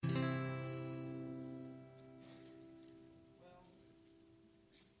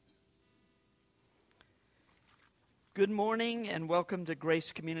Good morning and welcome to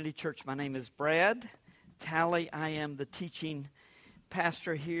Grace Community Church. My name is Brad Talley. I am the teaching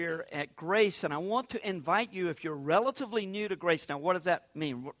pastor here at Grace, and I want to invite you, if you're relatively new to Grace. Now, what does that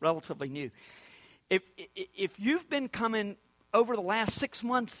mean, relatively new? If you've been coming over the last 6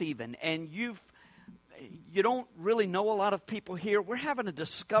 months even, and you don't really know a lot of people here, we're having a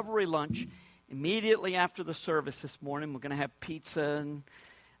discovery lunch immediately after the service this morning. We're going to have pizza, and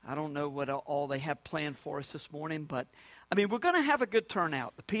I don't know what all they have planned for us this morning, but we're going to have a good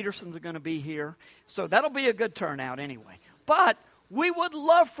turnout. The Petersons are going to be here, so that'll be a good turnout anyway. But we would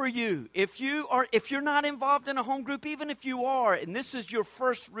love for you, if you're not involved in a home group, even if you are, and this is your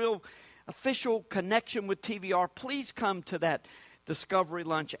first real official connection with TVR, please come to that discovery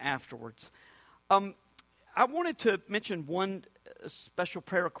lunch afterwards. I wanted to mention one special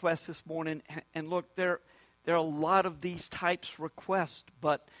prayer request this morning, and look, there are a lot of these types of requests,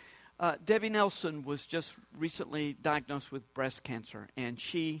 but Debbie Nelson was just recently diagnosed with breast cancer, and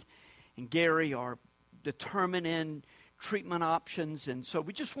she and Gary are determining treatment options, and so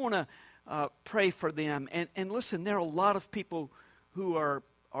we just want to pray for them. And listen, there are a lot of people who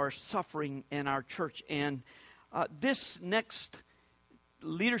are suffering in our church, and this next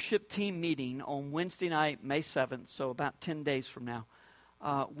leadership team meeting on Wednesday night, May 7th, so about 10 days from now,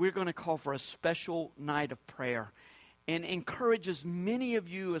 we're going to call for a special night of prayer and encourage as many of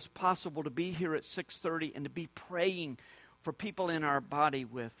you as possible to be here at 6:30 and to be praying for people in our body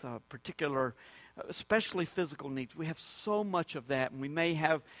with particular, especially physical needs. We have so much of that, and we may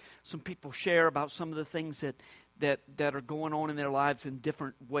have some people share about some of the things that are going on in their lives in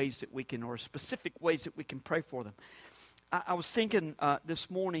different ways that we can, or specific ways that we can pray for them. I was thinking this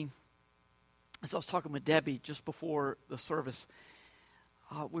morning, as I was talking with Debbie just before the service,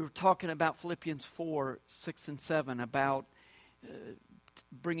 we were talking about Philippians 4, 6, and 7, about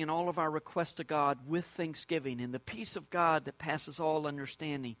bringing all of our requests to God with thanksgiving, and the peace of God that passes all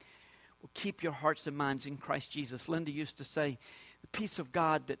understanding will keep your hearts and minds in Christ Jesus. Linda used to say, the peace of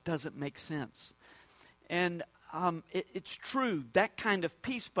God that doesn't make sense. And it's true, that kind of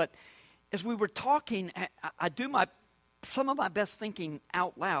peace, but as we were talking, I do some of my best thinking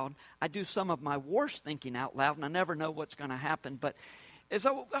out loud. I do some of my worst thinking out loud, and I never know what's going to happen, but as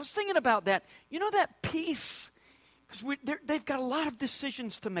I was thinking about that, that peace, because they've got a lot of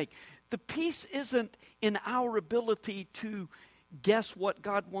decisions to make. The peace isn't in our ability to guess what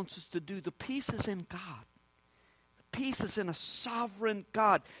God wants us to do. The peace is in God. The peace is in a sovereign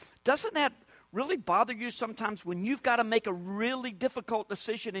God. Doesn't that really bother you sometimes when you've got to make a really difficult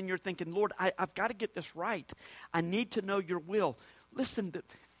decision and you're thinking, Lord, I've got to get this right. I need to know your will. Listen,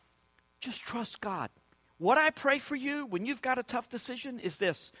 just trust God. What I pray for you when you've got a tough decision is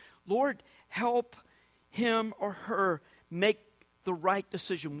this: Lord, help him or her make the right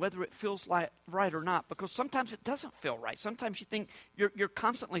decision, whether it feels like right or not, because sometimes it doesn't feel right. Sometimes you think you're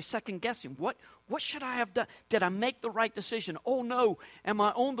constantly second guessing. What should I have done? Did I make the right decision? Oh no, am I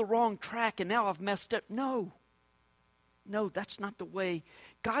on the wrong track and now I've messed up? No, that's not the way.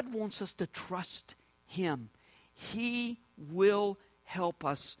 God wants us to trust him. He will help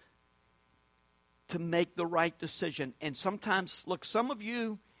us to make the right decision. And sometimes, look, some of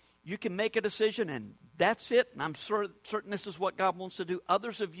you can make a decision and that's it, and I'm certain this is what God wants to do.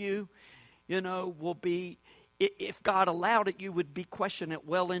 Others of you, will be, if God allowed it, you would be questioning it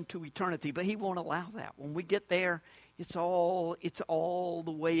well into eternity, but he won't allow that. When we get there, it's all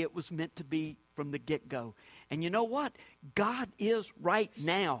the way it was meant to be from the get-go. And you know what? God is right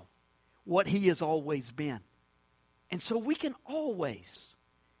now what he has always been. And so we can always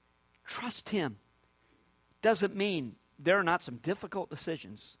trust him. Doesn't mean there are not some difficult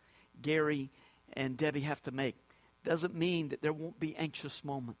decisions Gary and Debbie have to make. Doesn't mean that there won't be anxious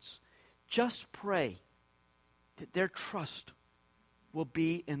moments. Just pray that their trust will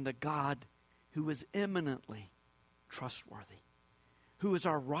be in the God who is eminently trustworthy, who is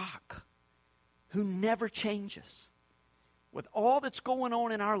our rock, who never changes. With all that's going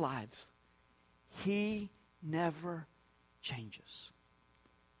on in our lives, he never changes.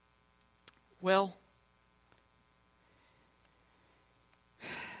 Well,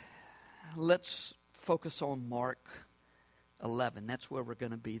 let's focus on Mark 11. That's where we're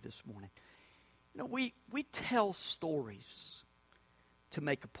going to be this morning. We tell stories to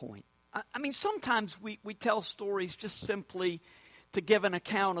make a point. Sometimes we tell stories just simply to give an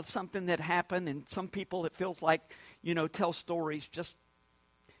account of something that happened, and some people, it feels like, tell stories just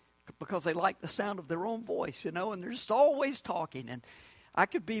because they like the sound of their own voice, and they're just always talking, and I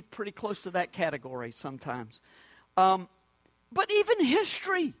could be pretty close to that category sometimes. But even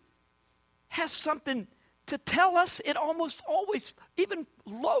history has something to tell us. It almost always, even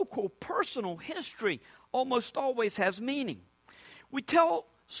local, personal history, almost always has meaning. We tell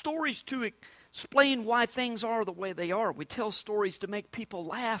stories to explain why things are the way they are. We tell stories to make people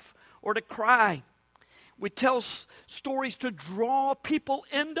laugh or to cry. We tell stories to draw people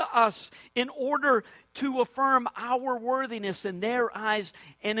into us in order to affirm our worthiness in their eyes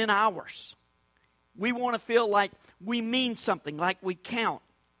and in ours. We want to feel like we mean something, like we count.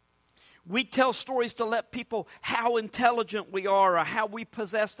 We tell stories to let people how intelligent we are or how we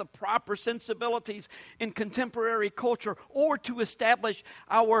possess the proper sensibilities in contemporary culture, or to establish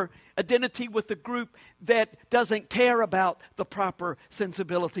our identity with the group that doesn't care about the proper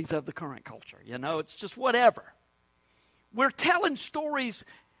sensibilities of the current culture. You know, it's just whatever. We're telling stories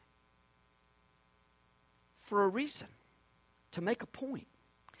for a reason, to make a point.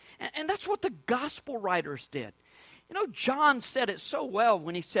 And that's what the gospel writers did. You know, John said it so well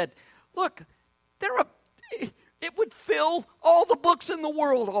when he said, look, it would fill all the books in the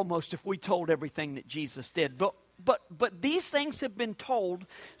world almost if we told everything that Jesus did. But these things have been told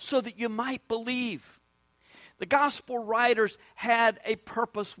so that you might believe. The gospel writers had a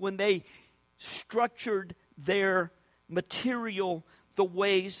purpose when they structured their material the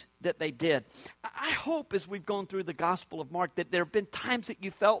ways that they did. I hope as we've gone through the Gospel of Mark that there have been times that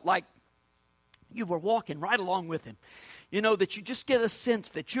you felt like you were walking right along with him. You know, that you just get a sense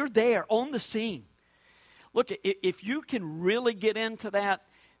that you're there on the scene. Look, if you can really get into that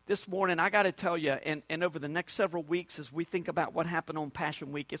this morning, I got to tell you, and over the next several weeks as we think about what happened on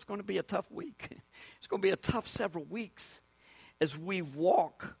Passion Week, it's going to be a tough week. It's going to be a tough several weeks as we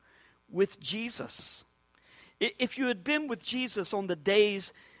walk with Jesus. If you had been with Jesus on the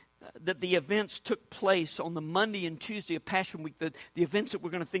days that the events took place on the Monday and Tuesday of Passion Week, the events that we're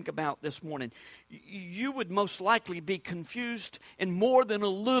going to think about this morning, you would most likely be confused and more than a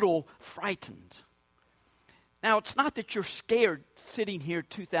little frightened. Now, it's not that you're scared sitting here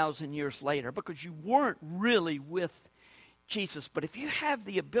 2,000 years later because you weren't really with Jesus, but if you have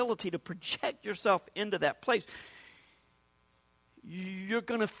the ability to project yourself into that place, you're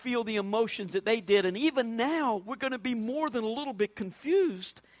going to feel the emotions that they did. And even now, we're going to be more than a little bit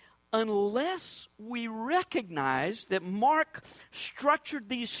confused unless we recognize that Mark structured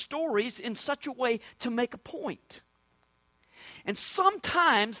these stories in such a way to make a point. And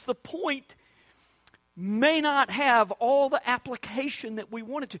sometimes the point may not have all the application that we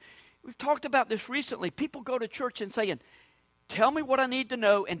wanted to. We've talked about this recently. People go to church and saying, tell me what I need to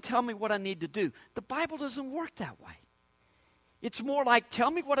know and tell me what I need to do. The Bible doesn't work that way. It's more like, tell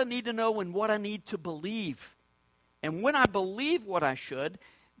me what I need to know and what I need to believe. And when I believe what I should,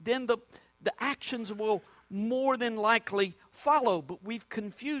 then the actions will more than likely follow. But we've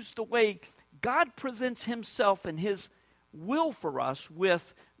confused the way God presents himself and his will for us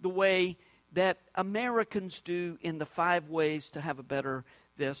with the way that Americans do in the 5 ways to have a better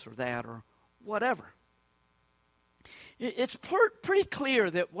this or that or whatever. It's pretty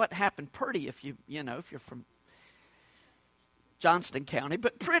clear that what happened, pretty if you're from Johnston County,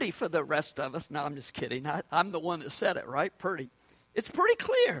 but pretty for the rest of us. No, I'm just kidding. I'm the one that said it, right? Pretty. It's pretty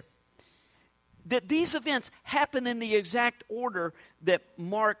clear that these events happen in the exact order that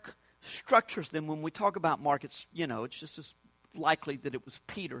Mark structures them. When we talk about Mark, it's just as likely that it was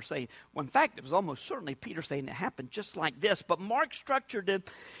Peter saying, well, in fact, it was almost certainly Peter saying it happened just like this. But Mark structured it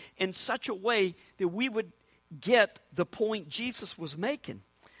in such a way that we would get the point Jesus was making.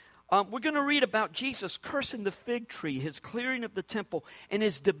 We're going to read about Jesus cursing the fig tree, his clearing of the temple, and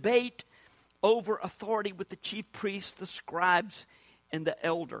his debate over authority with the chief priests, the scribes, and the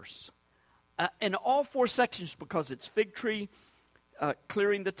elders. In all 4 sections, because it's fig tree,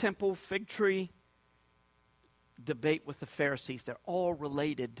 clearing the temple, fig tree, debate with the Pharisees. They're all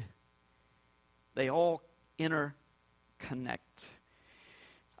related. They all interconnect.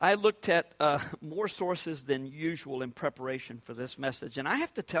 I looked at more sources than usual in preparation for this message, and I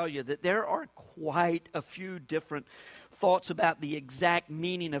have to tell you that there are quite a few different thoughts about the exact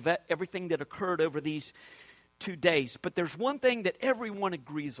meaning of everything that occurred over these 2 days. But there's one thing that everyone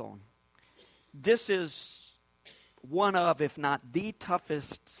agrees on. This is one of, if not the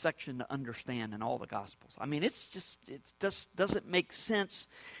toughest section to understand in all the Gospels. I mean, it just doesn't make sense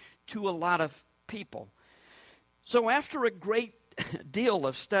to a lot of people. So after a great deal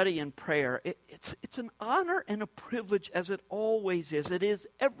of study and prayer, it's an honor and a privilege, as it always is. It is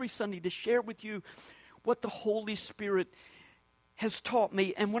every Sunday to share with you what the Holy Spirit has taught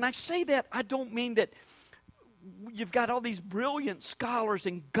me. And when I say that, I don't mean that you've got all these brilliant scholars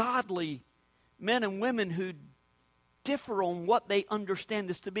and godly men and women who differ on what they understand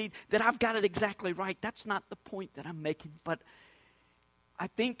this to be, that I've got it exactly right. That's not the point that I'm making. But I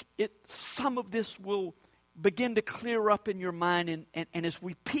think some of this will begin to clear up in your mind. And as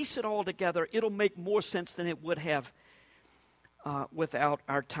we piece it all together, it'll make more sense than it would have without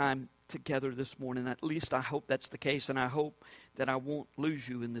our time together this morning. At least I hope that's the case, and I hope that I won't lose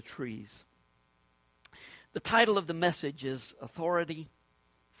you in the trees. The title of the message is Authority,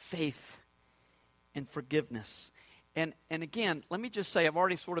 Faith, and Forgiveness. And again, let me just say, I've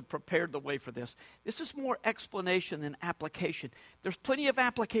already sort of prepared the way for this. This is more explanation than application. There's plenty of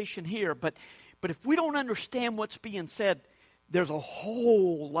application here, but if we don't understand what's being said, there's a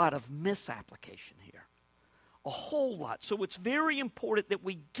whole lot of misapplication here. A whole lot. So it's very important that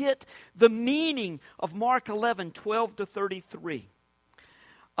we get the meaning of Mark 11, 12 to 33.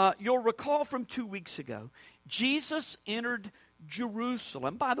 You'll recall from 2 weeks ago, Jesus entered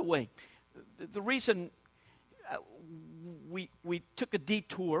Jerusalem. By the way, the reason we took a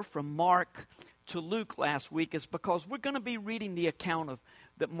detour from Mark to Luke last week is because we're going to be reading the account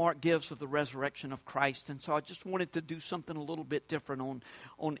that Mark gives of the resurrection of Christ. And so I just wanted to do something a little bit different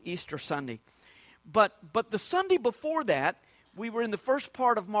on Easter Sunday. But the Sunday before that, we were in the first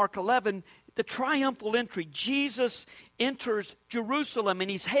part of Mark 11, the triumphal entry. Jesus enters Jerusalem,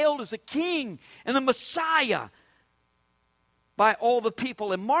 and he's hailed as a king and the Messiah by all the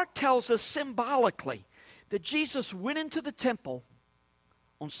people. And Mark tells us symbolically that Jesus went into the temple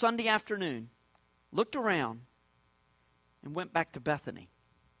on Sunday afternoon, looked around, and went back to Bethany.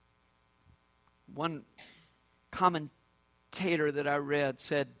 One commentator that I read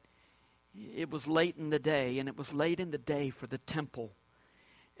said it was late in the day, and it was late in the day for the temple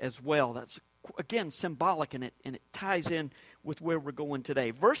as well. That's, again, symbolic, and it ties in with where we're going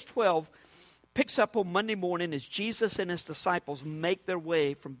today. Verse 12 picks up on Monday morning as Jesus and his disciples make their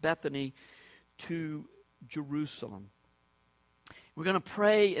way from Bethany to Jerusalem. We're going to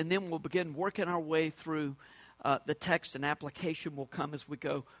pray, and then we'll begin working our way through the text, and application will come as we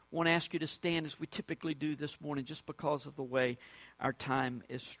go. I want to ask you to stand as we typically do this morning just because of the way our time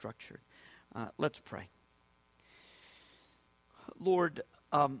is structured. Let's pray. Lord,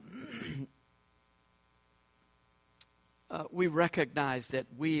 we recognize that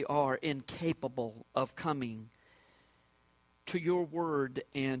we are incapable of coming to your word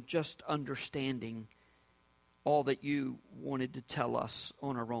and just understanding all that you wanted to tell us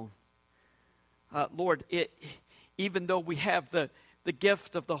on our own. Lord, even though we have the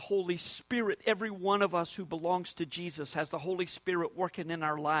gift of the Holy Spirit, every one of us who belongs to Jesus has the Holy Spirit working in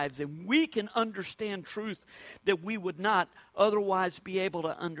our lives, and we can understand truth that we would not otherwise be able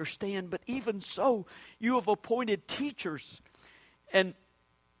to understand. But even so, you have appointed teachers and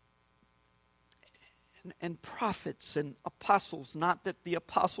prophets and apostles. Not that the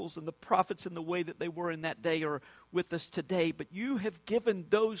apostles and the prophets in the way that they were in that day are with us today, but you have given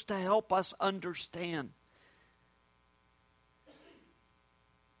those to help us understand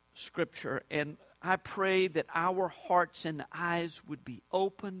Scripture. And I pray that our hearts and eyes would be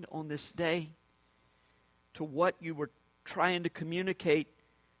opened on this day to what you were trying to communicate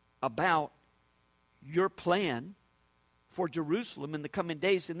about your plan for Jerusalem in the coming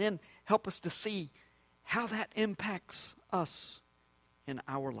days, and then help us to see how that impacts us in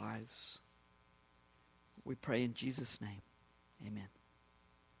our lives. We pray in Jesus' name. Amen.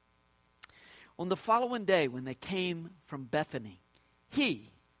 On the following day, when they came from Bethany, he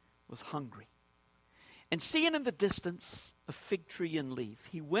was hungry. And seeing in the distance a fig tree and leaf,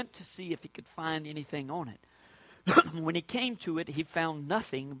 he went to see if he could find anything on it. When he came to it, he found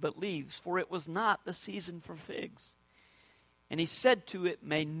nothing but leaves, for it was not the season for figs. And he said to it,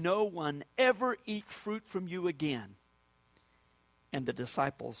 "May no one ever eat fruit from you again." And the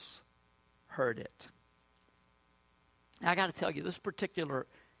disciples heard it. Now, I got to tell you, this particular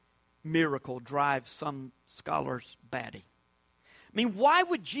miracle drives some scholars batty. I mean, why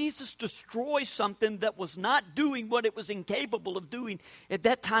would Jesus destroy something that was not doing what it was incapable of doing at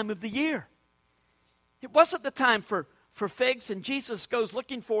that time of the year? It wasn't the time for figs, and Jesus goes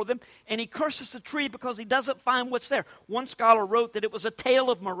looking for them, and he curses the tree because he doesn't find what's there. One scholar wrote that it was a tale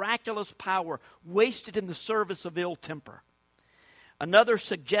of miraculous power wasted in the service of ill temper. Another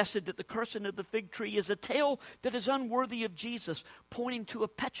suggested that the cursing of the fig tree is a tale that is unworthy of Jesus, pointing to a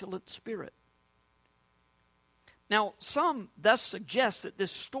petulant spirit. Now, some thus suggest that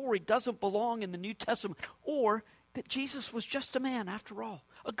this story doesn't belong in the New Testament, or that Jesus was just a man after all,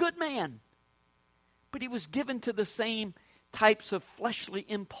 a good man. But he was given to the same types of fleshly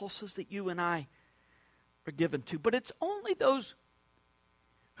impulses that you and I are given to. But it's only those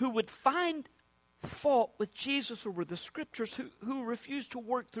who would find fault with Jesus or with the Scriptures who refuse to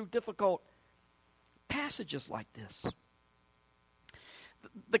work through difficult passages like this.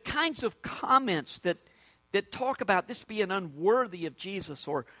 The kinds of comments that talk about this being unworthy of Jesus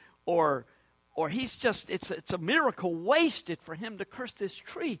or or it's a miracle wasted for him to curse this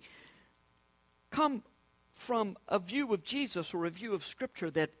tree, come from a view of Jesus or a view of Scripture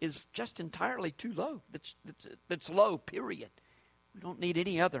that is just entirely too low. That's low, period. We don't need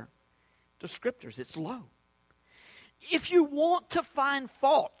any other descriptors. It's low. If you want to find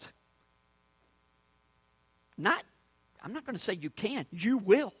fault, I'm not going to say you can, you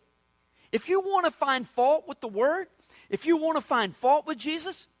will. If you want to find fault with the Word, if you want to find fault with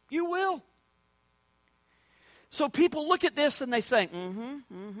Jesus, you will. So people look at this and they say,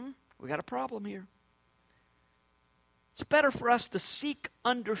 we got a problem here. It's better for us to seek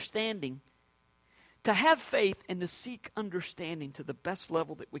understanding, to have faith and to seek understanding to the best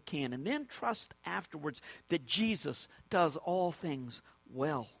level that we can, and then trust afterwards that Jesus does all things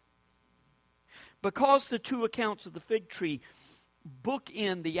well. Because the two accounts of the fig tree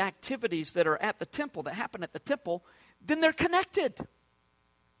bookend the activities that are at the temple, that happen at the temple, then they're connected.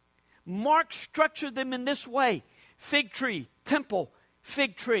 Mark structured them in this way: fig tree, temple,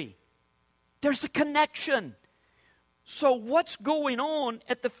 fig tree. There's a connection. So what's going on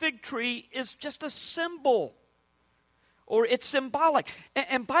at the fig tree is just a symbol, or it's symbolic.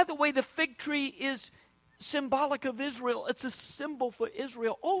 And by the way, the fig tree is symbolic of Israel. It's a symbol for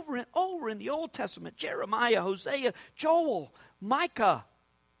Israel over and over in the Old Testament. Jeremiah, Hosea, Joel, Micah.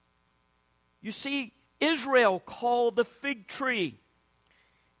 You see Israel called the fig tree.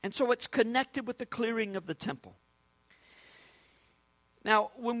 And so it's connected with the clearing of the temple.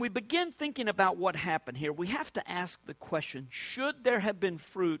 Now, when we begin thinking about what happened here, we have to ask the question, should there have been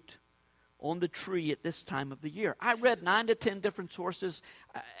fruit on the tree at this time of the year? I read 9 to 10 different sources.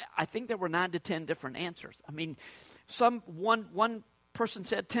 I think there were 9 to 10 different answers. I mean, one person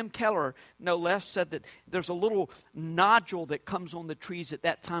said, Tim Keller, no less, said that there's a little nodule that comes on the trees at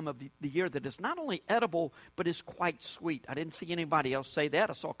that time of the year that is not only edible, but is quite sweet. I didn't see anybody else say that.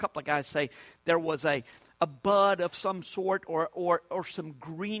 I saw a couple of guys say there was a bud of some sort or some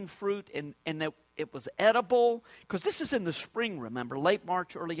green fruit, and that it was edible. Because this is in the spring, remember, late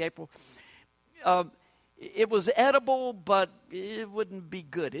March, early April. It was edible, but it wouldn't be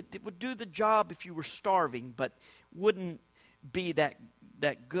good. It would do the job if you were starving, but wouldn't be that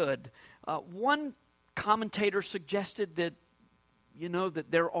good. One commentator suggested that,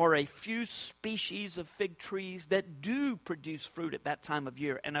 that there are a few species of fig trees that do produce fruit at that time of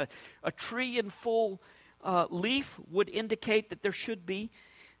year. And a tree in full leaf would indicate that there should be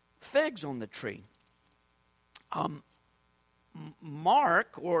figs on the tree.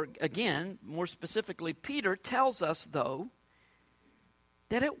 Mark, or again, more specifically Peter, tells us, though,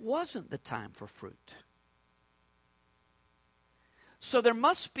 that it wasn't the time for fruit. So there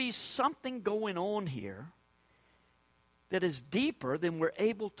must be something going on here that is deeper than we're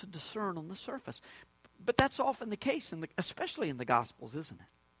able to discern on the surface. But that's often the case, especially in the Gospels, isn't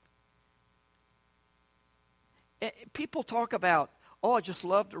it? People talk about, I just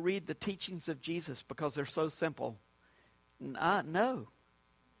love to read the teachings of Jesus because they're so simple. No,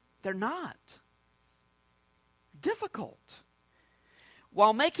 they're not. Difficult.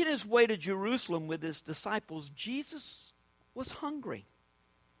 While making his way to Jerusalem with his disciples, Jesus was hungry.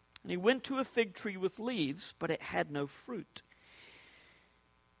 And he went to a fig tree with leaves, but it had no fruit.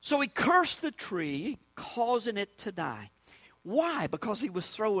 So he cursed the tree, causing it to die. Why? Because he was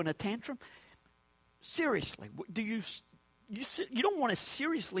throwing a tantrum? Seriously, you don't want to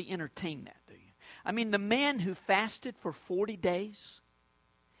seriously entertain that, do you? I mean, the man who fasted for 40 days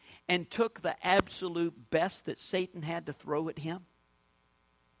and took the absolute best that Satan had to throw at him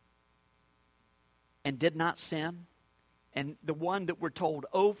and did not sin, and the one that we're told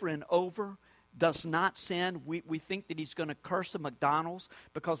over and over does not sin, we think that he's going to curse a McDonald's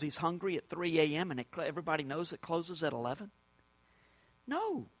because he's hungry at 3 a.m. and everybody knows it closes at 11?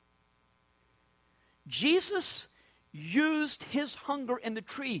 No. Jesus used his hunger in the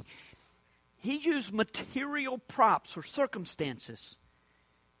tree. He used material props or circumstances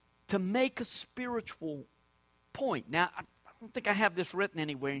to make a spiritual point. Now, I don't think I have this written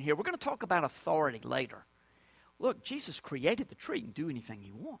anywhere in here. We're going to talk about authority later. Look, Jesus created the tree and do anything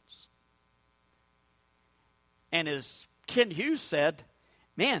he wants. And as Ken Hughes said,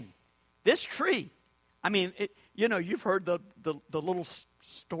 man, this tree, I mean, you've heard the little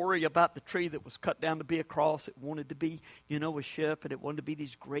story about the tree that was cut down to be a cross. It wanted to be, a ship, and it wanted to be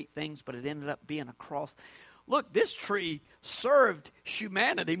these great things, but it ended up being a cross. Look, this tree served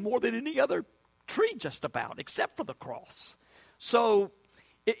humanity more than any other tree just about, except for the cross. So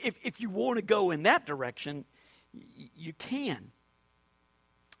if you want to go in that direction, you can.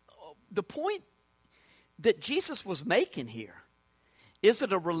 The point that Jesus was making here is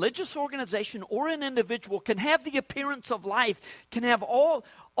it a religious organization or an individual, can have the appearance of life, can have all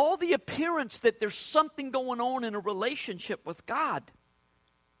the appearance that there's something going on in a relationship with God.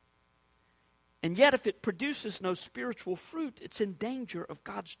 And yet if it produces no spiritual fruit, it's in danger of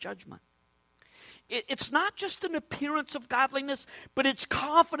God's judgment. It's not just an appearance of godliness, but it's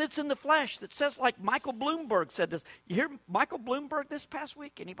confidence in the flesh that says, like Michael Bloomberg said this. You hear Michael Bloomberg this past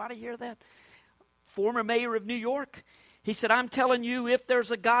week? Anybody hear that? Former mayor of New York. He said, I'm telling you, if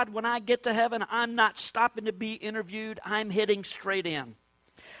there's a God, when I get to heaven, I'm not stopping to be interviewed. I'm heading straight in.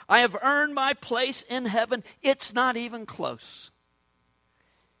 I have earned my place in heaven. It's not even close.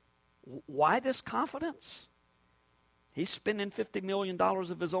 Why this confidence? He's spending $50 million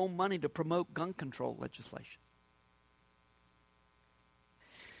of his own money to promote gun control legislation.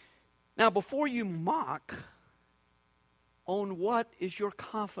 Now, before you mock, on what is your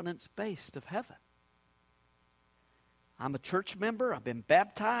confidence based of heaven? I'm a church member. I've been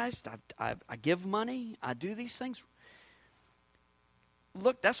baptized. I give money. I do these things.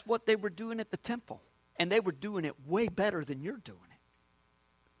 Look, that's what they were doing at the temple. And they were doing it way better than you're doing it.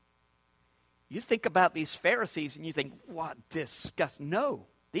 You think about these Pharisees and you think, what disgust. No,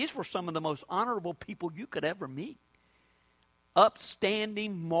 these were some of the most honorable people you could ever meet.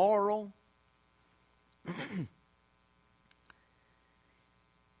 Upstanding, moral.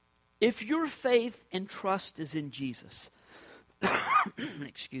 If your faith and trust is in Jesus,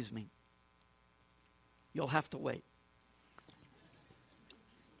 excuse me, you'll have to wait.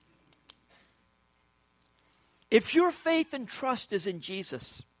 If your faith and trust is in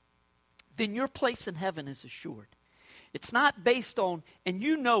Jesus, then your place in heaven is assured. It's not based on, and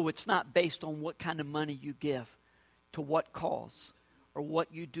you know it's not based on what kind of money you give to what cause or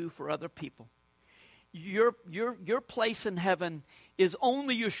what you do for other people. Your place in heaven is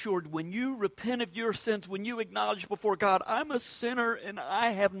only assured when you repent of your sins, when you acknowledge before God, I'm a sinner and I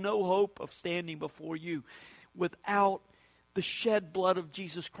have no hope of standing before you without the shed blood of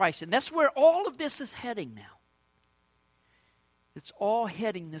Jesus Christ. And that's where all of this is heading now. It's all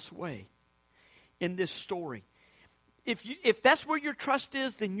heading this way in this story. If that's where your trust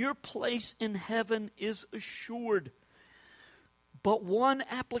is, then your place in heaven is assured. But one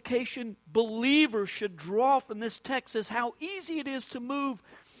application believers should draw from this text is how easy it is to move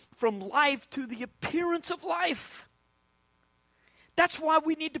from life to the appearance of life. That's why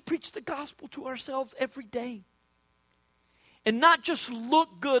we need to preach the gospel to ourselves every day. And not just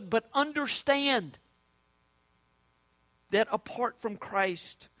look good, but understand that apart from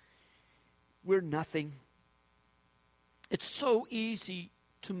Christ, we're nothing. It's so easy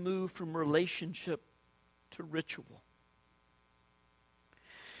to move from relationship to ritual.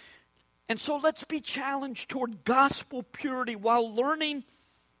 And so let's be challenged toward gospel purity while learning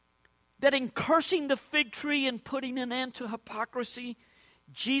that in cursing the fig tree and putting an end to hypocrisy,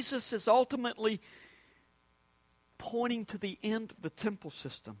 Jesus is ultimately pointing to the end of the temple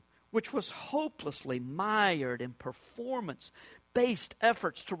system, which was hopelessly mired in performance-based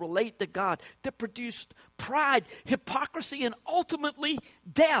efforts to relate to God that produced pride, hypocrisy, and ultimately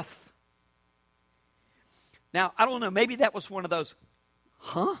death. Now, I don't know, maybe that was one of those,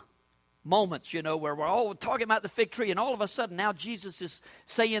 moments, where we're all talking about the fig tree, and all of a sudden now Jesus is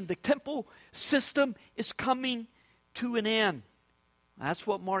saying the temple system is coming to an end. That's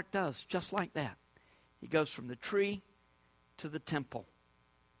what Mark does, just like that. He goes from the tree to the temple.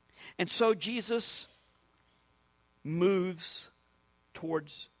 And so Jesus moves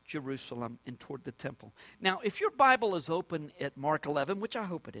towards Jerusalem and toward the temple. Now, if your Bible is open at Mark 11, which I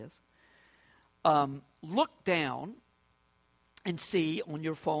hope it is, look down and see on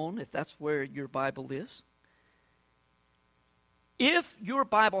your phone, if that's where your Bible is. If your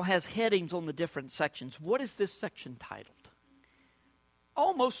Bible has headings on the different sections, what is this section titled?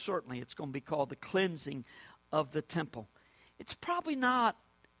 Almost certainly it's going to be called the cleansing of the temple. It's probably not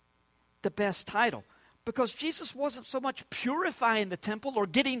the best title, because Jesus wasn't so much purifying the temple or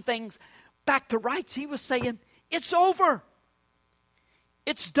getting things back to rights. He was saying, it's over.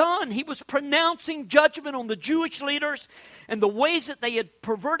 It's done. He was pronouncing judgment on the Jewish leaders and the ways that they had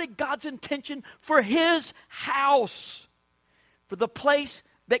perverted God's intention for His house, for the place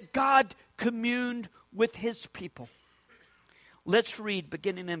that God communed with His people. Let's read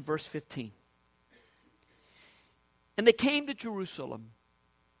beginning in verse 15. And they came to Jerusalem,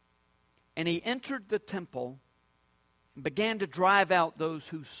 and He entered the temple and began to drive out those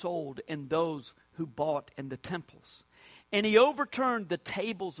who sold and those who bought in the temples. And He overturned the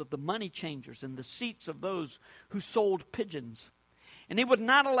tables of the money changers and the seats of those who sold pigeons. And He would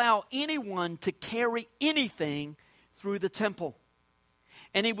not allow anyone to carry anything through the temple.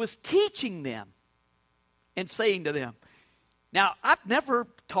 And He was teaching them and saying to them, Now, I've never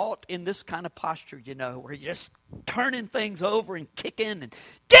taught in this kind of posture, where you're just turning things over and kicking and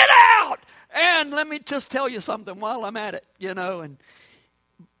get out! And let me just tell you something while I'm at it, and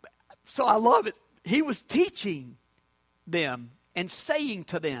so I love it. He was teaching them and saying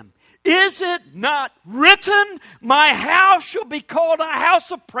to them, is it not written, my house shall be called a house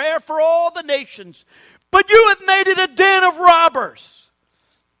of prayer for all the nations, but you have made it a den of robbers?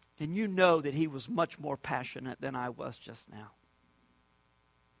 And you know that he was much more passionate than I was just now.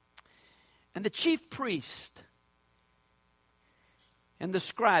 And the chief priest and the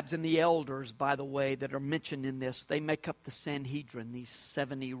scribes and the elders, by the way, that are mentioned in this, they make up the Sanhedrin, these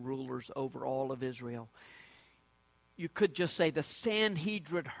 70 rulers over all of Israel. You could just say the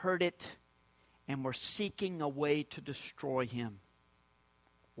Sanhedrin heard it and were seeking a way to destroy him.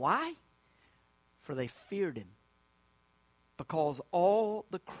 Why? For they feared him, because all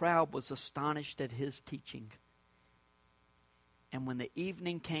the crowd was astonished at his teaching. And when the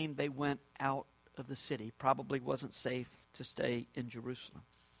evening came, they went out of the city. Probably wasn't safe to stay in Jerusalem.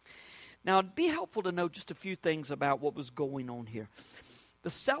 Now, it'd be helpful to know just a few things about what was going on here. The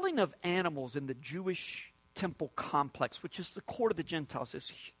selling of animals in the Jewish temple complex, which is the court of the Gentiles,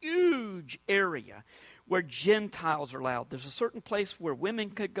 this huge area where Gentiles are allowed. There's a certain place where women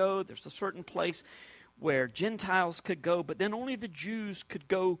could go. There's a certain place where Gentiles could go, but then only the Jews could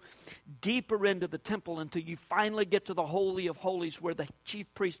go deeper into the temple until you finally get to the Holy of Holies, where the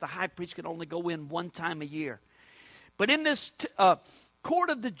chief priest, the high priest, could only go in one time a year. But in this court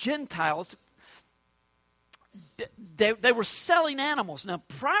of the Gentiles, they were selling animals. Now,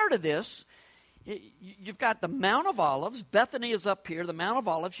 prior to this, you've got the Mount of Olives. Bethany is up here, the Mount of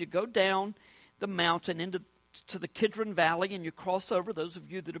Olives. You go down the mountain into the Kidron Valley, and you cross over. Those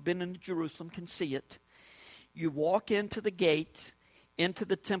of you that have been in Jerusalem can see it. You walk into the gate, into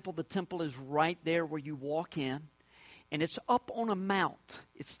the temple. The temple is right there where you walk in, and it's up on a mount.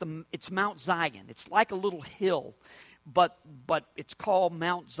 It's Mount Zion. It's like a little hill, but it's called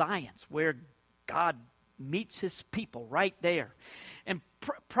Mount Zion. It's where God meets his people right there. And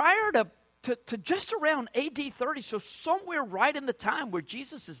prior to just around AD 30, so somewhere right in the time where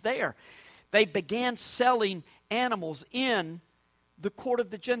Jesus is there, they began selling animals in the court of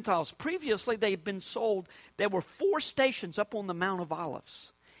the Gentiles. Previously, they had been sold. There were 4 stations up on the Mount of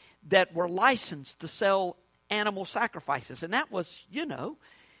Olives that were licensed to sell animal sacrifices. And that was,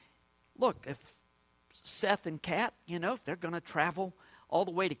 look, if Seth and Kat, if they're going to travel all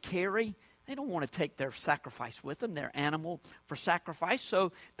the way to Cary, they don't want to take their sacrifice with them, their animal for sacrifice.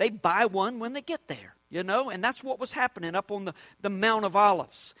 So they buy one when they get there, and that's what was happening up on the Mount of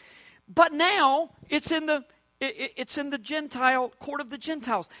Olives. But now it's in the Gentile court of the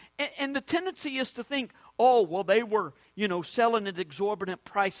Gentiles. And the tendency is to think, oh, well, they were, selling at exorbitant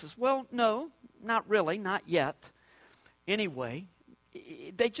prices. Well, no, not really, not yet. Anyway,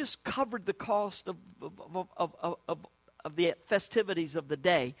 they just covered the cost of the festivities of the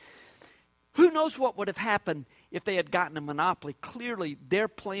day. Who knows what would have happened if they had gotten a monopoly? Clearly, their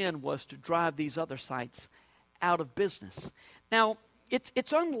plan was to drive these other sites out of business. Now,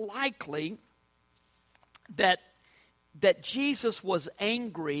 it's unlikely that Jesus was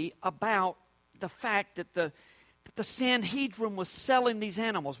angry about the fact that the Sanhedrin was selling these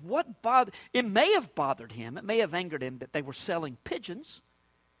animals. It may have bothered him. It may have angered him that they were selling pigeons,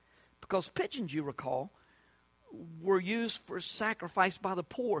 because pigeons, you recall, were used for sacrifice by the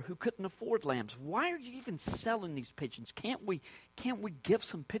poor who couldn't afford lambs. Why are you even selling these pigeons? Can't we give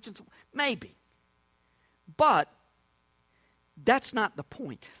some pigeons? Maybe. But that's not the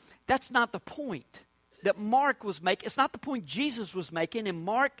point. That's not the point that Mark was making. It's not the point Jesus was making, and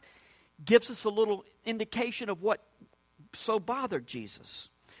Mark gives us a little indication of what so bothered Jesus.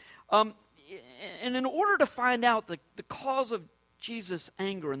 And in order to find out the cause of Jesus'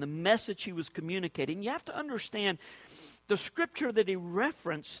 anger and the message he was communicating, you have to understand the scripture that he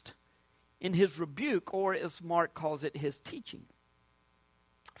referenced in his rebuke, or as Mark calls it, his teaching.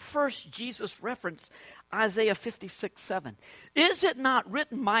 First, Jesus referenced Isaiah 56:7. Is it not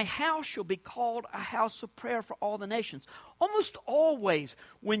written, my house shall be called a house of prayer for all the nations? Almost always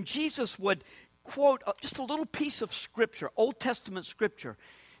when Jesus would quote just a little piece of scripture, Old Testament scripture,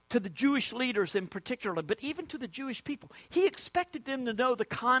 to the Jewish leaders in particular, but even to the Jewish people, he expected them to know the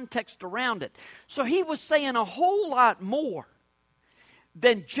context around it. So he was saying a whole lot more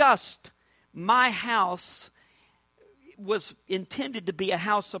than just my house was intended to be a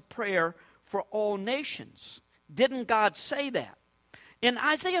house of prayer for all nations. Didn't God say that? In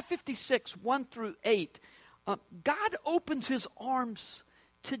Isaiah 56, 1-8, God opens his arms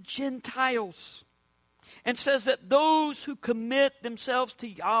to Gentiles and says that those who commit themselves to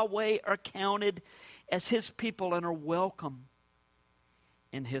Yahweh are counted as his people and are welcome.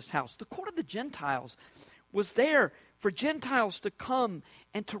 in his house. The court of the Gentiles was there for Gentiles to come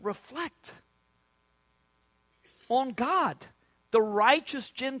and to reflect on God. The righteous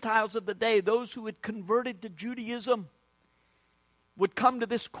Gentiles of the day, those who had converted to Judaism, would come to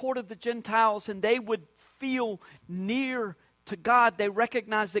this court of the Gentiles and they would feel near to God. They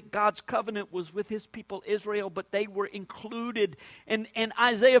recognized that God's covenant was with his people Israel, but they were included. And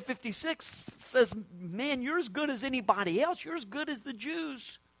Isaiah 56 says, man, you're as good as anybody else. You're as good as the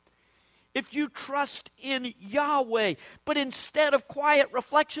Jews if you trust in Yahweh. But instead of quiet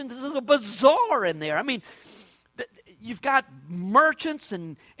reflection, this is a bazaar in there. I mean, you've got merchants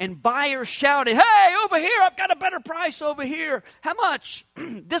and buyers shouting, hey, over here, I've got a better price over here. How much?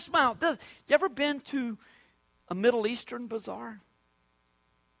 This amount. You ever been to a Middle Eastern bazaar?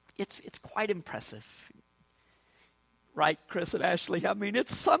 It's quite impressive. Right, Chris and Ashley? I mean,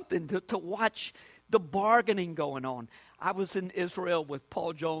 it's something to watch the bargaining going on. I was in Israel with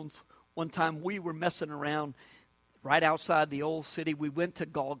Paul Jones one time. We were messing around right outside the old city. We went to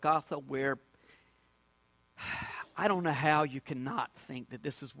Golgotha, where I don't know how you cannot think that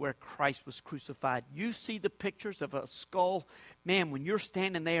this is where Christ was crucified. You see the pictures of a skull. Man, when you're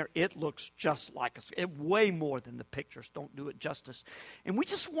standing there, it looks just like a skull. Way more than the pictures don't do it justice. And we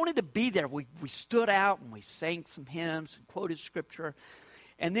just wanted to be there. We stood out and we sang some hymns and quoted scripture.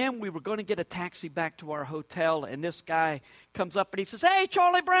 And then we were going to get a taxi back to our hotel. And this guy comes up and he says, hey,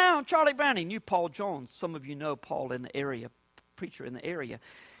 Charlie Brown, Charlie Brown. He knew Paul Jones. Some of you know Paul in the area, preacher in the area.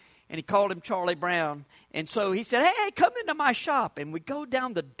 And he called him Charlie Brown. And so he said, hey, come into my shop. And we go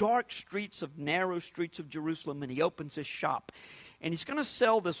down the dark narrow streets of Jerusalem, and he opens his shop. And he's going to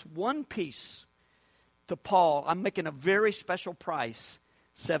sell this one piece to Paul. I'm making a very special price,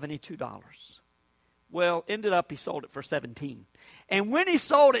 $72. Well, ended up he sold it for $17. And when he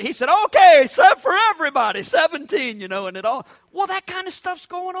sold it, he said, okay, so for everybody, $17, and it all. Well, that kind of stuff's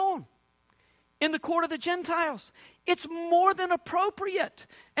going on in the court of the Gentiles. It's more than appropriate.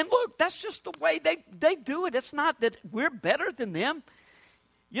 And look, that's just the way they do it. It's not that we're better than them.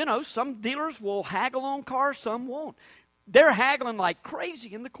 Some dealers will haggle on cars, some won't. They're haggling like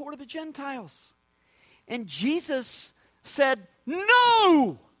crazy in the court of the Gentiles. And Jesus said,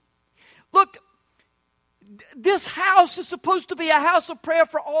 no! Look, this house is supposed to be a house of prayer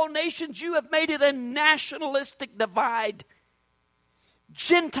for all nations. You have made it a nationalistic divide.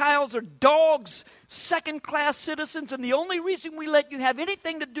 Gentiles are dogs, second-class citizens, and the only reason we let you have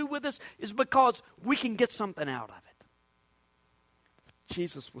anything to do with us is because we can get something out of it.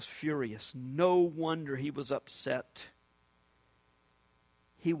 Jesus was furious. No wonder he was upset.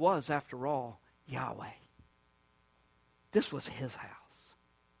 He was, after all, Yahweh. This was his house.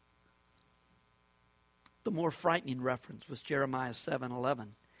 The more frightening reference was Jeremiah 7:11.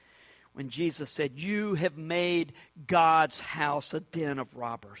 When Jesus said, you have made God's house a den of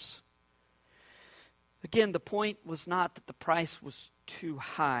robbers. Again, the point was not that the price was too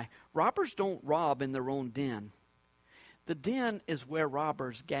high. Robbers don't rob in their own den. The den is where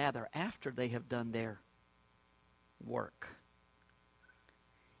robbers gather after they have done their work.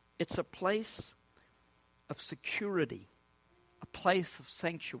 It's a place of security, a place of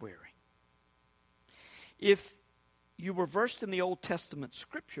sanctuary. If you were versed in the Old Testament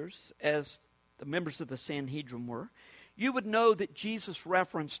scriptures, as the members of the Sanhedrin were, you would know that Jesus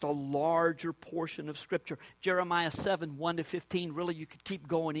referenced a larger portion of Scripture. Jeremiah 7, 1-15, really you could keep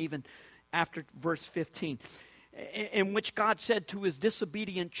going even after verse 15, in which God said to his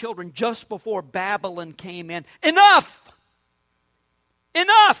disobedient children just before Babylon came in, enough!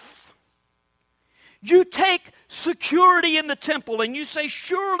 Enough! You take security in the temple and you say,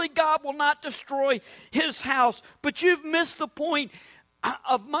 surely God will not destroy his house. But you've missed the point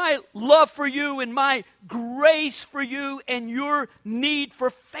of my love for you and my grace for you and your need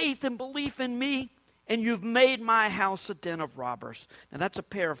for faith and belief in me. And you've made my house a den of robbers. Now that's a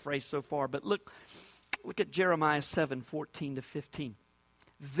paraphrase so far, but look at Jeremiah 7, 14-15.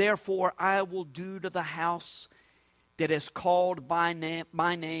 Therefore I will do to the house that is called by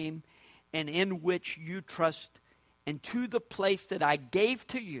my name, and in which you trust, and to the place that I gave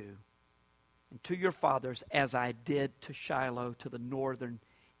to you and to your fathers, as I did to Shiloh, to the northern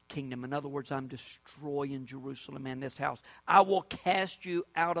kingdom. In other words, I'm destroying Jerusalem and this house. I will cast you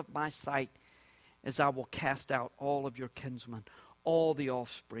out of my sight, as I will cast out all of your kinsmen, all the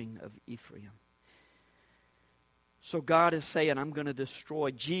offspring of Ephraim. So God is saying, I'm going to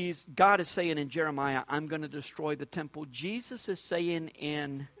destroy. God is saying in Jeremiah, I'm going to destroy the temple. Jesus is saying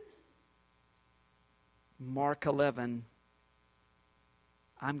in Mark 11,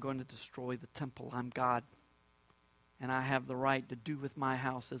 I'm going to destroy the temple. I'm God. And I have the right to do with my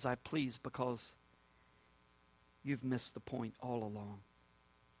house as I please, because you've missed the point all along.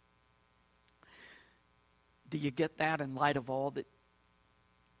 Do you get that in light of all that?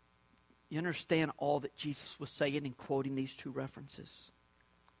 You understand all that Jesus was saying in quoting these two references?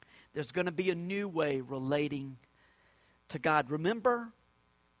 There's going to be a new way relating to God. Remember,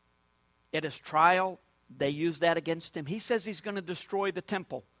 at his trial, they used that against him. He says he's going to destroy the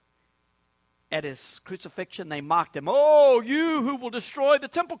temple. At his crucifixion, they mocked him. Oh, you who will destroy the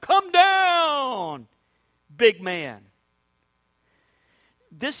temple, come down, big man.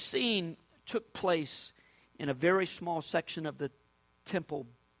 This scene took place in a very small section of the temple.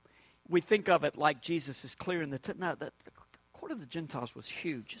 We think of it like Jesus is clearing the temple. No, the court of the Gentiles was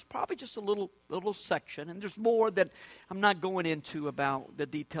huge. It's probably just a little section, and there's more that I'm not going into about the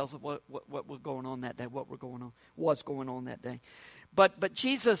details of what was going on that day, was going on that day. But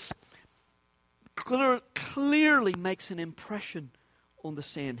Jesus clearly makes an impression on the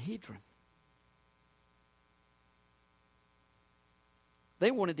Sanhedrin.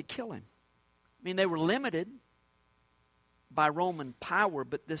 They wanted to kill him. I mean, they were limited by Roman power,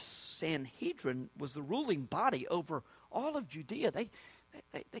 but this Sanhedrin was the ruling body over all of Judea. They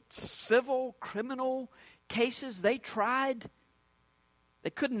civil, criminal cases, they tried. They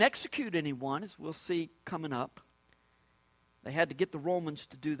couldn't execute anyone, as we'll see coming up. They had to get the Romans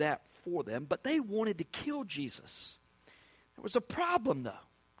to do that for them, but they wanted to kill Jesus. There was a problem, though.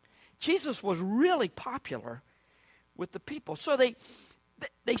 Jesus was really popular with the people, so they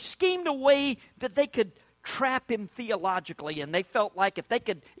schemed a way that they could trap him theologically, and they felt like if they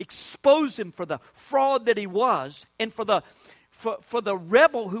could expose him for the fraud that he was, and for the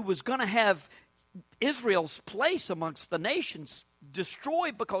rebel who was going to have Israel's place amongst the nations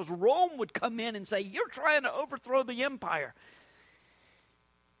destroyed because Rome would come in and say, you're trying to overthrow the empire.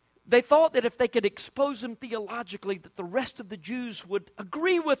 They thought that if they could expose him theologically, that the rest of the Jews would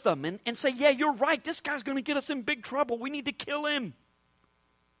agree with them and say, yeah, you're right, this guy's going to get us in big trouble. We need to kill him.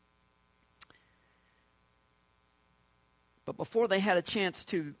 But before they had a chance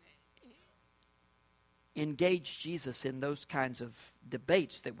to engage Jesus in those kinds of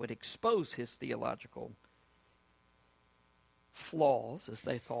debates that would expose his theological flaws, as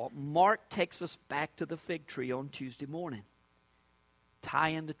they thought, Mark takes us back to the fig tree on Tuesday morning,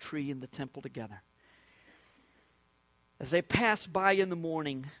 tying the tree and the temple together. As they passed by in the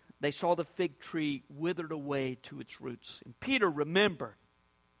morning, they saw the fig tree withered away to its roots. And Peter remembered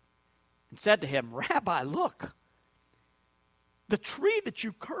and said to him, Rabbi, look, the tree that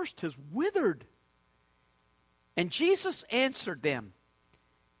you cursed has withered. And Jesus answered them,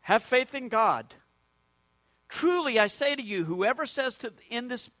 have faith in God. Truly I say to you, whoever says to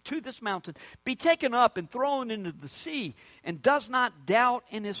this mountain, be taken up and thrown into the sea, and does not doubt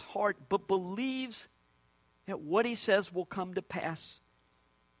in his heart, but believes that what he says will come to pass,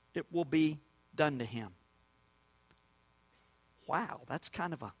 it will be done to him. Wow, that's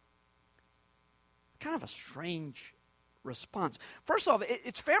kind of a strange response. First off,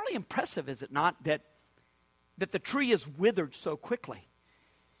 it's fairly impressive, is it not, that the tree is withered so quickly.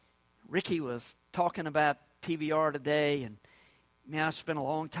 Ricky was talking about TVR today, and man, I spent a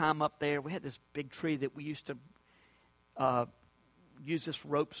long time up there. We had this big tree that we used to use this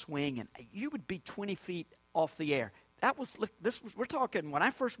rope swing, and you would be 20 feet off the air. We're talking, when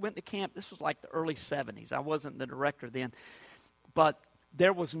I first went to camp, this was like the early 70s. I wasn't the director then, but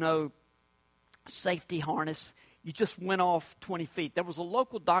there was no safety harness. You just went off 20 feet. There was a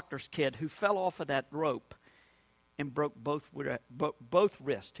local doctor's kid who fell off of that rope and broke both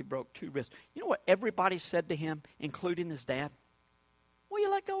wrists. He broke two wrists. You know what everybody said to him, including his dad? Well, you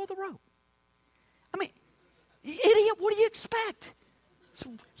let go of the rope. I mean, you idiot, what do you expect? It's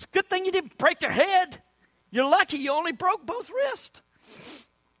a good thing you didn't break your head. You're lucky you only broke both wrists.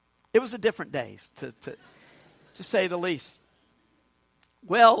 It was a different days, to say the least.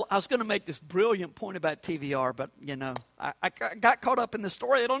 Well, I was going to make this brilliant point about TVR, but, I got caught up in the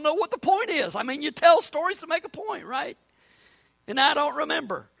story. I don't know what the point is. I mean, you tell stories to make a point, right? And I don't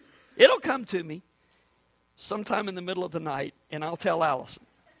remember. It'll come to me sometime in the middle of the night, and I'll tell Allison.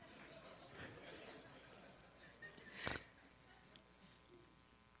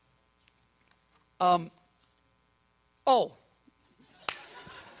 Of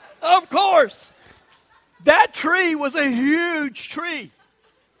course, that tree was a huge tree.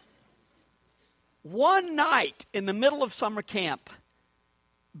 One night in the middle of summer camp,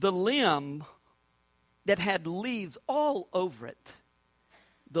 the limb that had leaves all over it,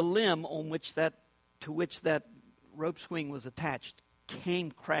 the limb to which that rope swing was attached,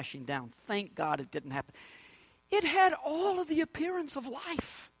 came crashing down. Thank God it didn't happen. It had all of the appearance of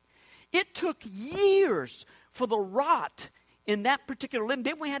life. It took years for the rot in that particular limb.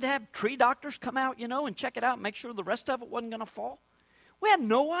 Then we had to have tree doctors come out, and check it out and make sure the rest of it wasn't going to fall. We had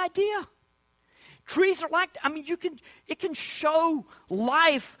no idea. Trees are like, it can show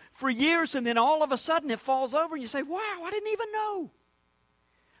life for years, and then all of a sudden it falls over and you say, wow, I didn't even know.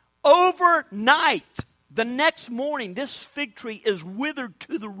 Overnight, the next morning, this fig tree is withered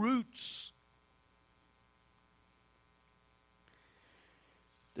to the roots.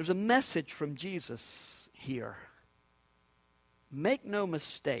 There's a message from Jesus here. Make no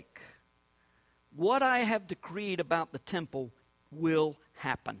mistake, what I have decreed about the temple will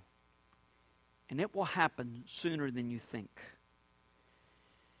happen. And it will happen sooner than you think.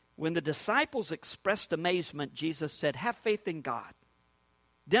 When the disciples expressed amazement, Jesus said, have faith in God.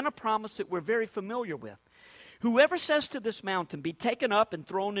 Then a promise that we're very familiar with. Whoever says to this mountain, be taken up and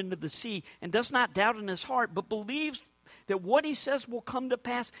thrown into the sea, and does not doubt in his heart, but believes that what he says will come to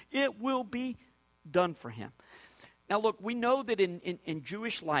pass, it will be done for him. Now look, we know that in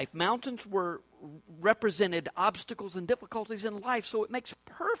Jewish life, mountains represented obstacles and difficulties in life, so it makes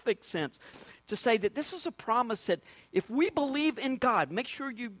perfect sense to say that this is a promise that if we believe in God, make sure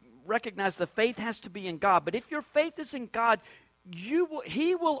you recognize the faith has to be in God, but if your faith is in God,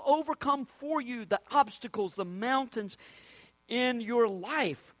 He will overcome for you the obstacles, the mountains in your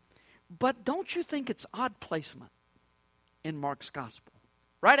life. But don't you think it's odd placement in Mark's gospel?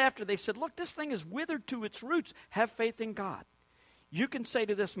 Right after they said, look, this thing is withered to its roots. Have faith in God. You can say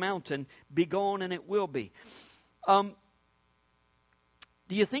to this mountain, be gone, and it will be. Do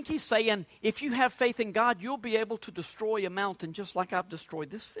you think he's saying, if you have faith in God, you'll be able to destroy a mountain just like I've destroyed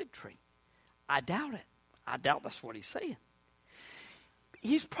this fig tree? I doubt it. I doubt that's what he's saying.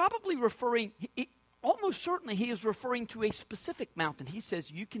 He's probably almost certainly he is referring to a specific mountain. He says,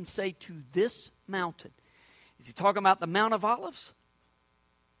 you can say to this mountain. Is he talking about the Mount of Olives?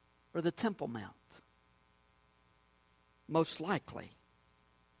 Or the Temple Mount? Most likely,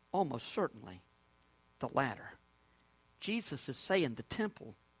 almost certainly, the latter. Jesus is saying the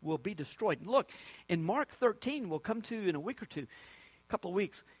temple will be destroyed. And look, in Mark 13, we'll come to in a week or two, a couple of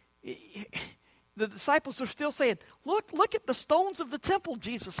weeks, the disciples are still saying, look at the stones of the temple,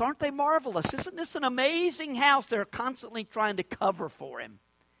 Jesus. Aren't they marvelous? Isn't this an amazing house? They're constantly trying to cover for him.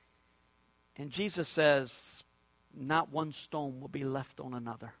 And Jesus says, not one stone will be left on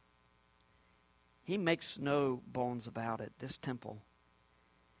another. He makes no bones about it. This temple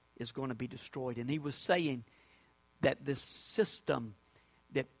is going to be destroyed. And he was saying that this system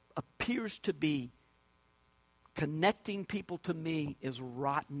that appears to be connecting people to me is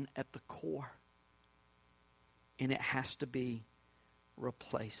rotten at the core. And it has to be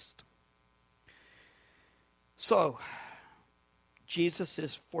replaced. So, Jesus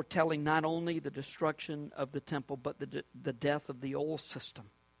is foretelling not only the destruction of the temple, but the death of the old system.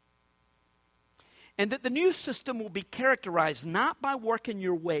 And that the new system will be characterized not by working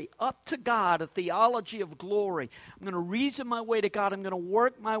your way up to God, a theology of glory. I'm going to reason my way to God. I'm going to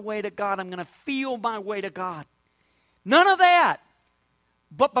work my way to God. I'm going to feel my way to God. None of that.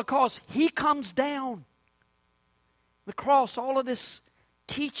 But because He comes down. The cross, all of this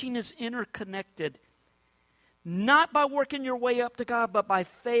teaching is interconnected. Not by working your way up to God, but by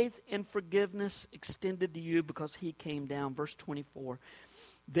faith and forgiveness extended to you because He came down. Verse 24.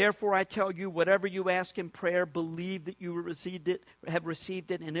 Therefore I tell you, whatever you ask in prayer, believe that you have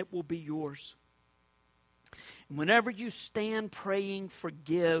received it, and it will be yours. And whenever you stand praying,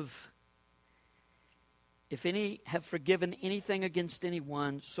 forgive. If any have forgiven anything against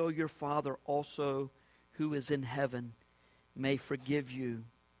anyone, so your Father also who is in heaven may forgive you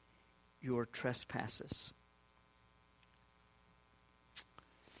your trespasses.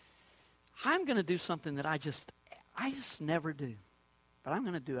 I'm going to do something that I just never do. But I'm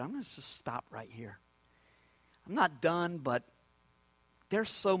going to do it. I'm going to just stop right here. I'm not done, but there's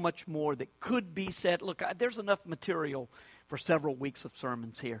so much more that could be said. Look, there's enough material for several weeks of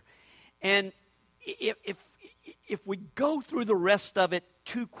sermons here. And if we go through the rest of it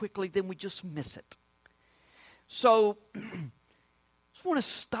too quickly, then we just miss it. So, I just want to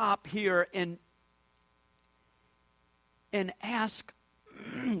stop here and ask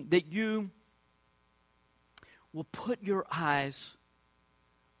that you will put your eyes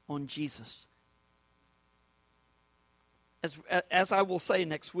on Jesus. As I will say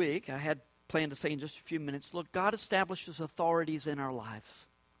next week, I had planned to say in just a few minutes, look, God establishes authorities in our lives.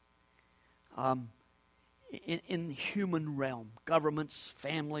 In the human realm, governments,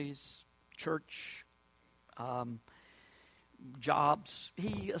 families, church, jobs.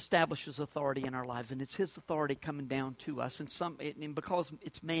 He establishes authority in our lives, and it's His authority coming down to us. And because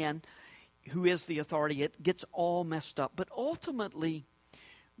it's man who is the authority, it gets all messed up. But ultimately,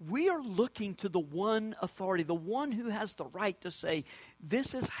 we are looking to the one authority, the one who has the right to say,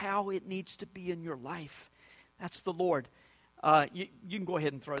 this is how it needs to be in your life. That's the Lord. You can go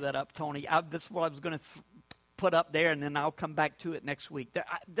ahead and throw that up, Tony. This is what I was going to put up there, and then I'll come back to it next week.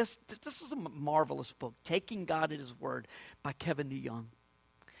 This is a marvelous book, Taking God at His Word by Kevin DeYoung.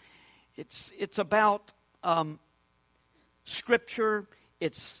 It's about Scripture,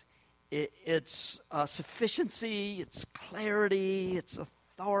 its sufficiency, its clarity, its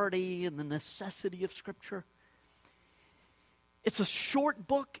authority, and the necessity of Scripture. It's a short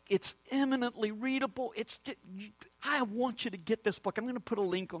book. It's eminently readable. I want you to get this book. I'm going to put a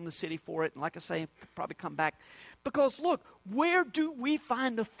link on the city for it. And like I say, I'll probably come back. Because look, where do we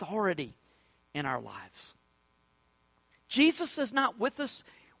find authority in our lives? Jesus is not with us.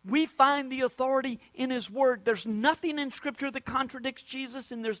 We find the authority in His Word. There's nothing in Scripture that contradicts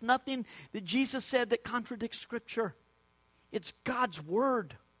Jesus, and there's nothing that Jesus said that contradicts Scripture. It's God's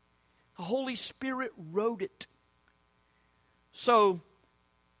Word. The Holy Spirit wrote it. So,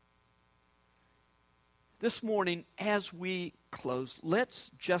 this morning, as we close,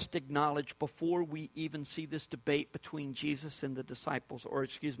 let's just acknowledge before we even see this debate between Jesus and the disciples, or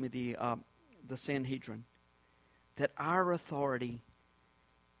the Sanhedrin, that our authority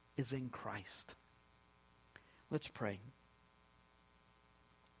is in Christ. Let's pray.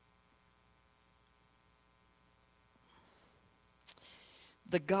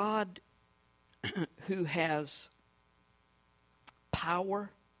 The God who has power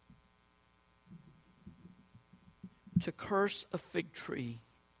to curse a fig tree,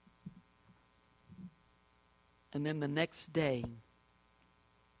 and then the next day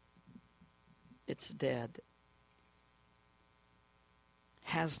it's dead,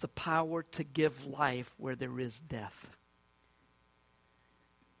 has the power to give life where there is death.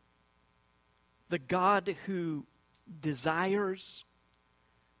 The God who desires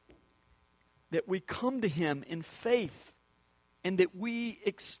that we come to Him in faith, and that we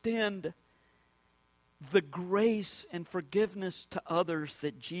extend the grace and forgiveness to others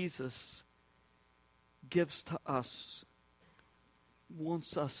that Jesus gives to us,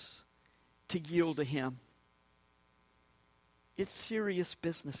 wants us to yield to Him. It's serious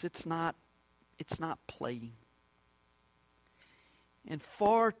business. It's not playing. And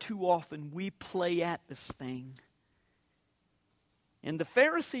far too often we play at this thing. And the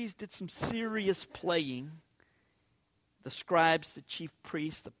Pharisees did some serious playing. The scribes, the chief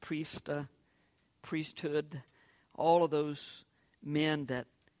priests, the priesthood, all of those men that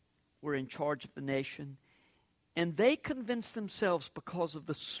were in charge of the nation. And they convinced themselves, because of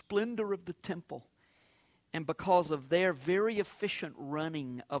the splendor of the temple and because of their very efficient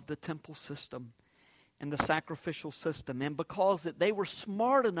running of the temple system and the sacrificial system, and because that they were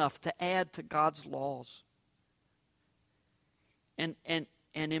smart enough to add to God's laws and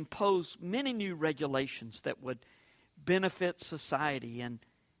impose many new regulations that would benefit society. And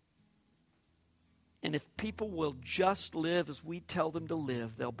if people will just live as we tell them to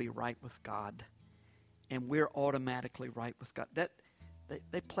live, they'll be right with God. And we're automatically right with God.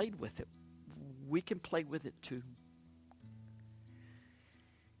 They played with it. We can play with it too.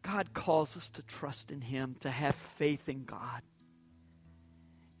 God calls us to trust in Him, to have faith in God.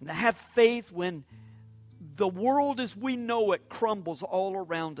 And to have faith when the world as we know it crumbles all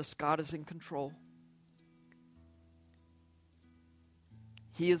around us. God is in control.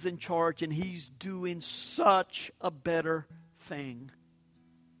 He is in charge, and He's doing such a better thing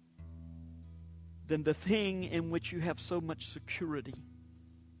than the thing in which you have so much security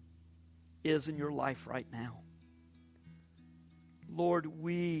is in your life right now. Lord,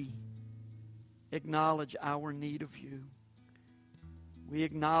 we acknowledge our need of You. We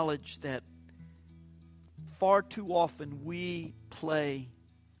acknowledge that far too often we play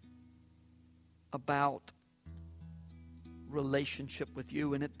about relationship with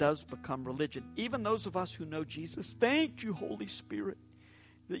You, and it does become religion. Even those of us who know Jesus, thank You, Holy Spirit,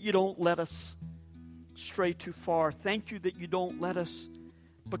 that You don't let us stray too far. Thank You that You don't let us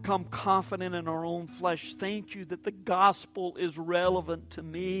become confident in our own flesh. Thank You that the gospel is relevant to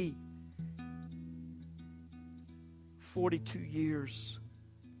me. 42 years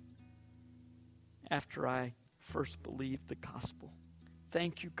after I first believed the gospel.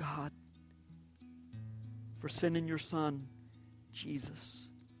 Thank You, God, for sending Your Son, Jesus.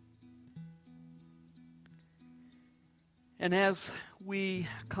 And as we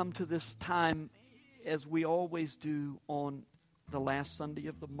come to this time, as we always do on the last Sunday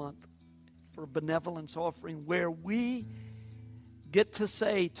of the month, for benevolence offering, where we get to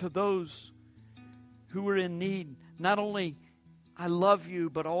say to those who are in need, not only I love You,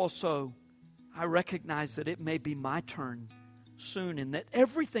 but also I recognize that it may be my turn soon, and that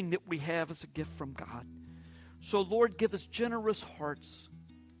everything that we have is a gift from God. So Lord, give us generous hearts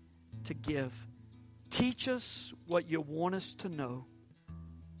to give Teach us what you want us to know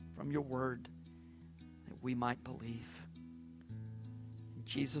from your word, that we might believe. In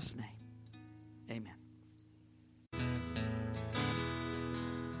Jesus' name, amen.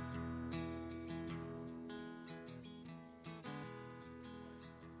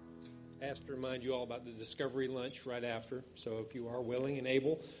 Asked to remind you all about the Discovery Lunch right after. So if you are willing and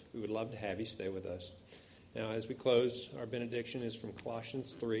able, we would love to have you stay with us. Now, as we close, our benediction is from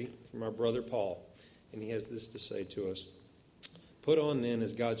Colossians 3, from our brother Paul. And he has this to say to us. Put on then,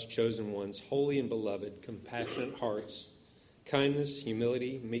 as God's chosen ones, holy and beloved, compassionate hearts, kindness,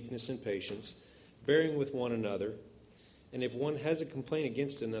 humility, meekness, and patience, bearing with one another. And if one has a complaint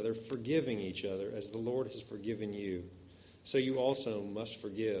against another, forgiving each other, as the Lord has forgiven you. So you also must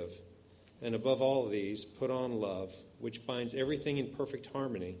forgive. And above all of these, put on love, which binds everything in perfect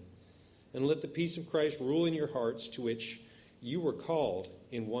harmony. And let the peace of Christ rule in your hearts, to which you were called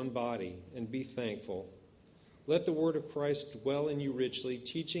in one body, and be thankful. Let the word of Christ dwell in you richly,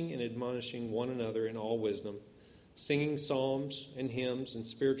 teaching and admonishing one another in all wisdom, singing psalms and hymns and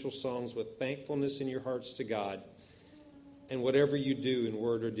spiritual songs with thankfulness in your hearts to God. And whatever you do in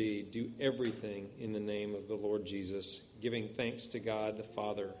word or deed, do everything in the name of the Lord Jesus, giving thanks to God the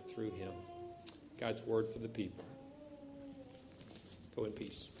Father through him. God's word for the people. Go in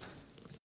peace.